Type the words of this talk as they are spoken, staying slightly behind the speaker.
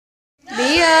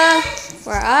Bia,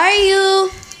 where are you?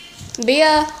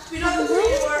 Bia. We don't have to play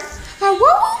anymore. Hi,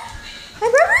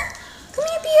 brother. Come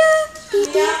here, Bia.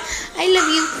 Bia. I love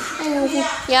you. I love you.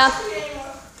 Yeah.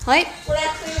 What?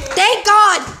 Thank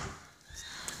God.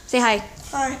 Say hi.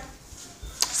 Hi.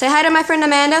 Say hi to my friend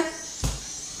Amanda. No,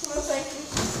 thank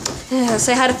you.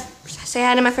 Say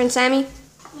hi to my friend Sammy.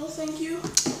 No, thank you.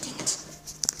 Dang it.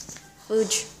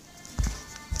 Fudge.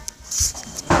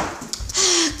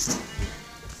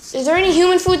 Is there any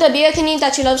human food that Bia can eat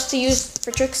that she loves to use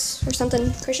for tricks or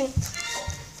something, Christian?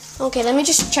 Okay, let me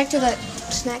just check to the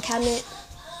snack cabinet.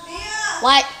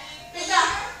 What?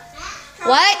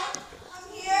 What?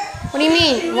 What do you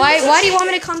mean? Why do you want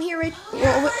me to come here? You're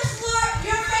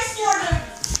face floor.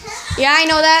 Yeah, I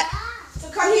know that. So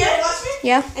come here, watch me.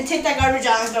 Yeah. And take that garbage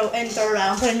out and throw it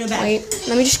out. Put a new bag. Wait,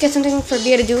 let me just get something for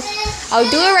Bia to do. I'll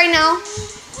do it right now.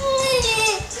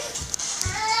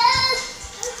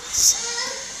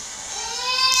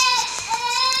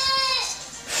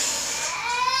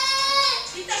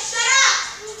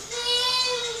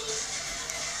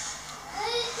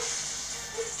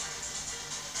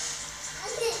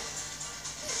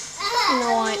 You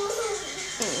know what? I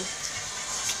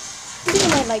think I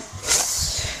might like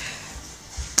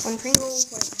one Pringle.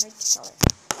 What the heck to call it?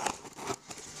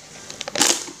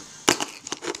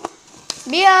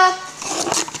 Bia!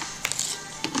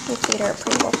 Let's feed her a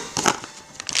Pringle.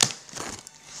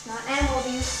 It's not animal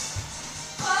abuse.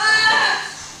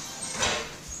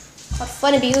 It's called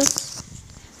fun abuse.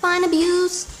 Fun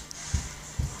abuse.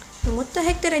 And what the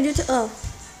heck did I do to... Oh.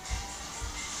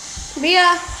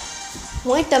 Bia!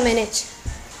 Wait a minute.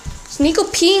 Is Nico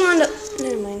peeing on the...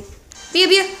 Never mind. Bia,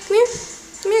 come here.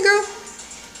 Come here, girl.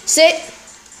 Sit.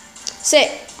 Sit.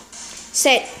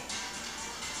 Sit.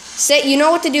 Sit. You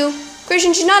know what to do.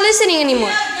 Christian, she's not listening anymore.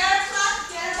 Get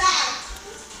her bag.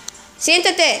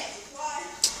 Siéntate.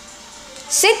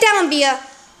 Sit down, Bia.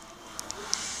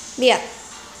 Bia,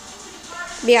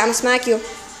 I'm gonna smack you.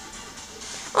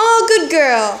 Oh, good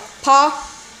girl. Paw.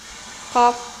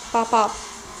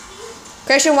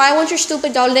 Christian, why won't your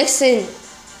stupid dog listen?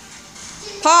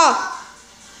 Paw.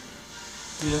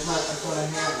 That's what I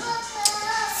have.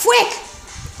 Frick!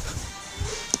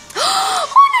 Oh,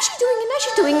 now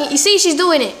she's doing it. You see, she's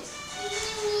doing it.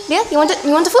 Yeah, you want the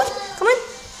food? Come on.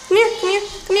 Come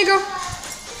here, girl.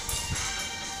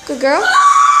 Good girl.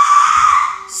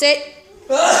 Sit.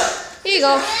 Here you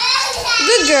go.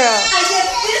 Good girl. I get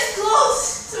this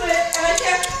close to it and I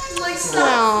can't like stop.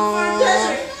 Aww.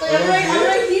 Like I'm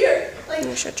right here. Like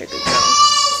You're such a good girl.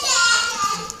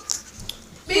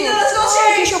 Bia, let's go Oh,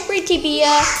 you're change. so pretty,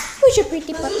 Bia. Who's your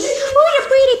pretty puppy? Who's your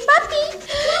pretty puppy?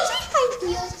 Say hi,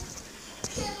 Bia.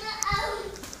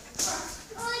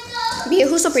 Bia,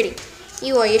 who's so pretty?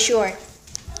 You are, you sure?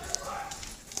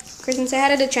 Kristen, say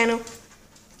hi to the channel.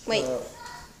 Wait.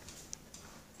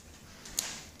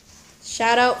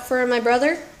 Shout out for my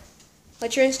brother.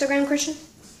 What's your Instagram, Christian?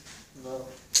 No.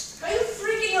 Are you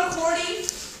freaking recording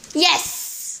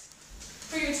Yes!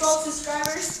 for your 12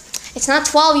 subscribers? It's not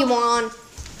 12 you want.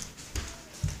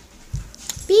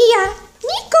 Bia,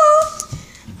 Nico,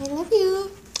 I love you.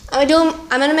 I'm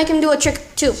gonna make him do a trick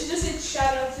too. She just did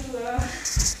shout out to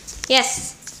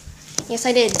Yes,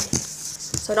 I did.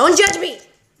 So don't judge me.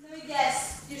 Let me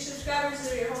guess. Your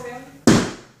subscribers are your whole family?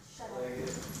 Shut up.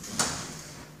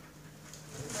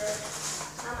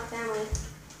 Not my family.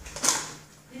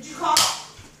 Did you call? Yeah.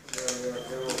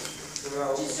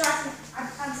 Just distract me. I'm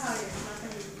telling you, I'm not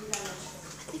gonna do that much.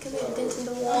 I think I made a dent in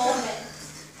the wall.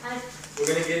 We're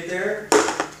gonna get there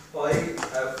probably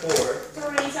at 4.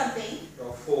 3 something. No,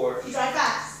 4. You drive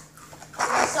fast.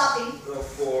 I'm stopping. No,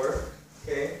 4.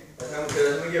 Okay. By the time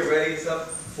we get ready and stuff,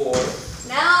 4.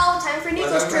 Now, time for By the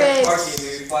Nico's time we're at tricks. parking,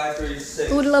 maybe 5:36.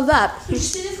 Who would love that? You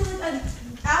just did it for like an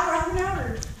hour, half an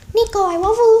hour. Nico, I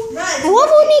love you. Right. I love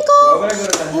you, Why Nico. would I go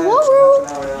to the I love you.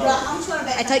 half an hour Yeah, now? I'm just gonna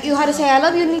bet. I taught you how to say I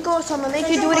love you, Nico, so I'm gonna make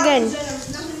you do it again.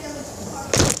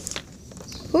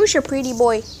 Who's your pretty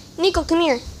boy? Nico, come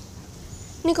here.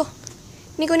 Nico,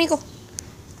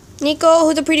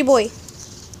 who's the pretty boy?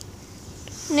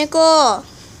 Nico,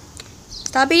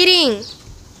 stop eating.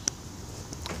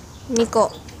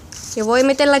 Nico, te voy a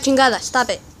meter la chingada. Stop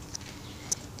it.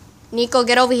 Nico,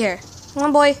 get over here. Come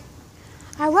on, boy.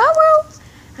 I love you.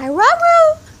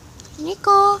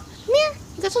 Nico, come here.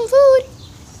 You got some food.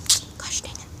 Gosh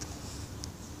dang it.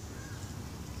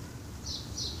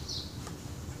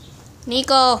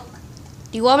 Nico,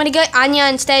 do you want me to get Anya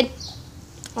instead?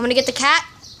 Want me to get the cat?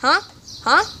 Huh?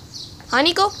 Huh,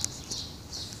 Nico?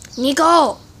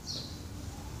 Nico!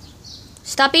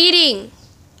 Stop eating!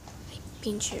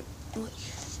 Pinche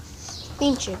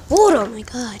burro, my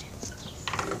god.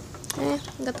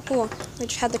 We got the pool. We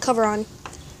just had the cover on.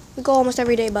 We go almost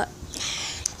every day, but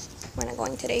we're not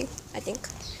going today, I think.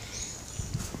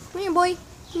 Come here, boy.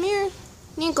 Come here.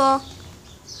 Nico.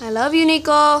 I love you,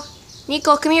 Nico.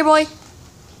 Nico, come here, boy.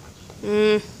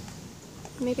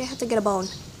 Maybe I have to get a bone.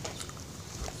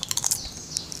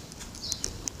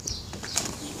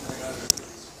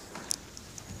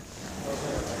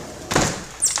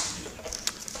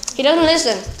 He doesn't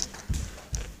listen.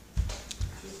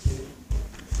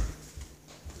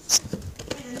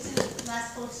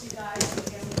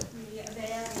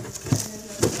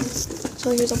 So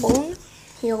here's a bone.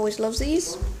 He always loves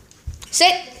these.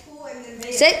 Sit!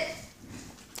 Sit!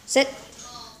 Sit!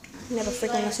 Never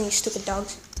freaking listen, you stupid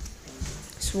dogs.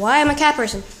 That's why I'm a cat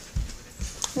person.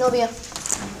 Novia,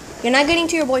 you're not getting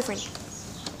to your boyfriend.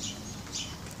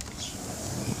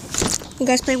 You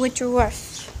guys play with your rough.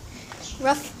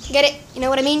 Rough, get it? You know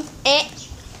what I mean? You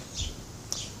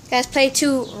guys play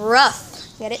too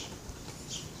rough. Get it?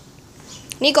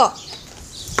 Nico.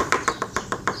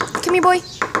 Come here, boy.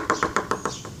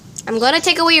 I'm gonna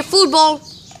take away your food bowl.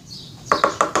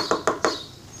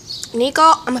 Nico,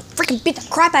 I'm gonna freaking beat the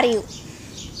crap out of you.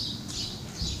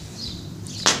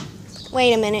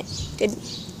 Wait a minute.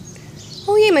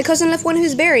 Oh yeah, my cousin left one of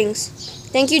his bearings.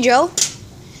 Thank you, Joe.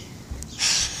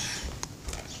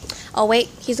 Oh wait,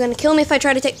 he's gonna kill me if I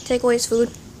try to take away his food.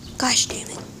 Gosh damn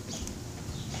it.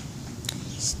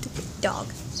 Stupid dog.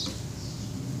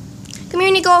 Come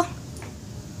here, Nico.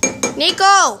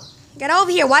 Nico! Get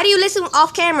over here. Why do you listen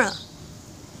off camera?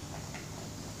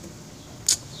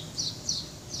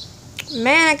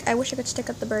 Man, I wish I could stick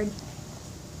up the bird.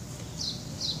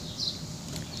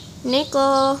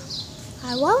 Nico.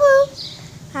 I woo woo.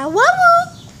 I woo woo.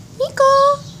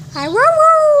 Nico. I woo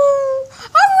woo.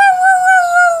 I woo woo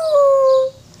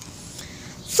woo.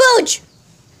 Fudge.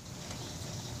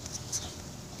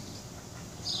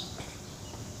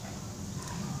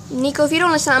 Nico, if you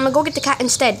don't listen, I'm gonna go get the cat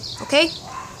instead, okay?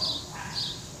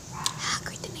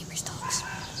 Great, the neighbor's dogs.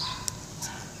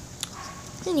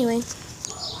 Anyway.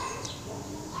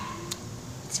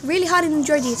 It's really hot in New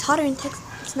Jersey. It's hotter in Texas.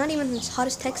 It's not even as hot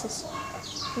as Texas.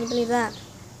 Can you believe that?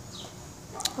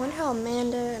 I wonder how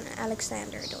Amanda and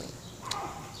Alexander are doing.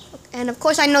 And of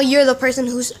course, I know you're the person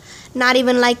who's not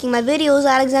even liking my videos,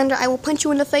 Alexander. I will punch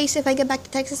you in the face if I get back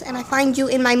to Texas and I find you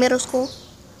in my middle school.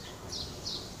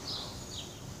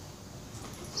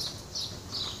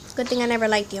 Good thing I never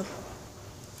liked you.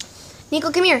 Nico,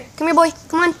 come here. Come here, boy.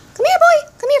 Come on. Come here,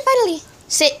 boy. Come here, finally.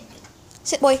 Sit.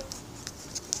 Sit, boy.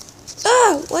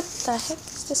 Oh, what the heck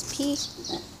is this pee?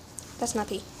 That's not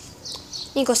pee.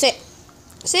 Nico, sit.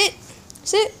 Sit.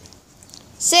 Sit.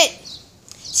 Sit.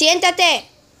 Siéntate.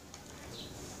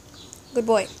 Good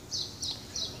boy.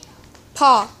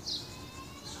 Paw.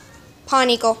 Paw,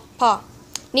 Nico. Paw.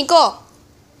 Nico.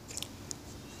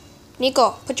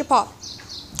 Nico, put your paw.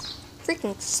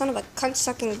 Freaking son of a cunt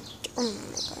sucking. Oh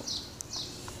my god.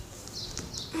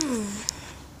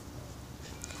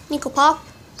 Nico, paw.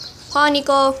 Paw,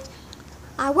 Nico.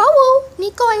 Ah, wow, wow.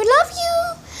 Nico, I love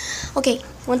you. Okay,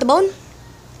 want the bone?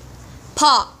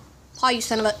 Paw. Paw, you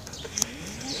son of a.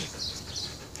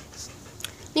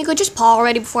 Nico, just paw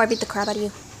already before I beat the crap out of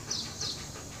you.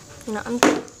 You know, I'm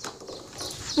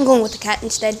going with the cat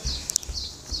instead.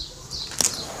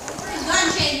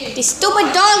 These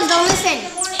stupid dogs don't listen.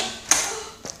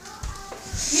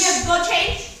 Mia, go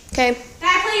change. Okay. Can I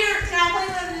play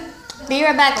with Be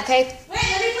right back, okay? Wait,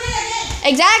 let me play that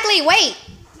again. Exactly, wait.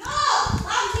 No,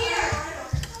 I'm here.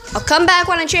 I'll come back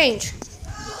when I change.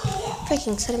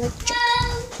 Freaking son of a jerk.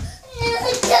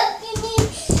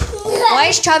 Why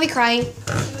is Chavi crying?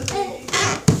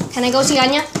 Can I go see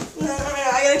Anya? No,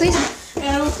 Please? I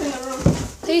gotta look in the room.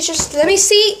 Please just let me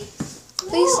see.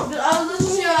 Please. I'll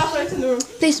listen to you after I clean the room.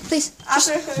 Please, please.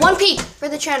 Just one peek for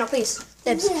the channel, please.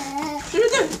 Dibs.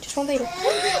 Just one peek.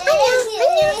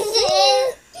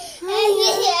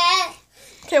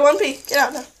 Okay, one peek. Get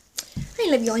out now. I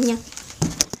love you, Anya.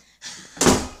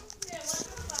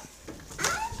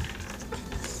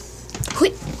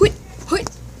 Huit, huit, huit,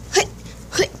 huit,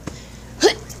 huit,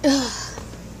 huit.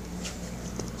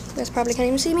 You guys probably can't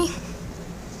even see me.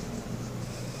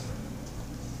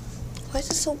 Why is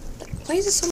it so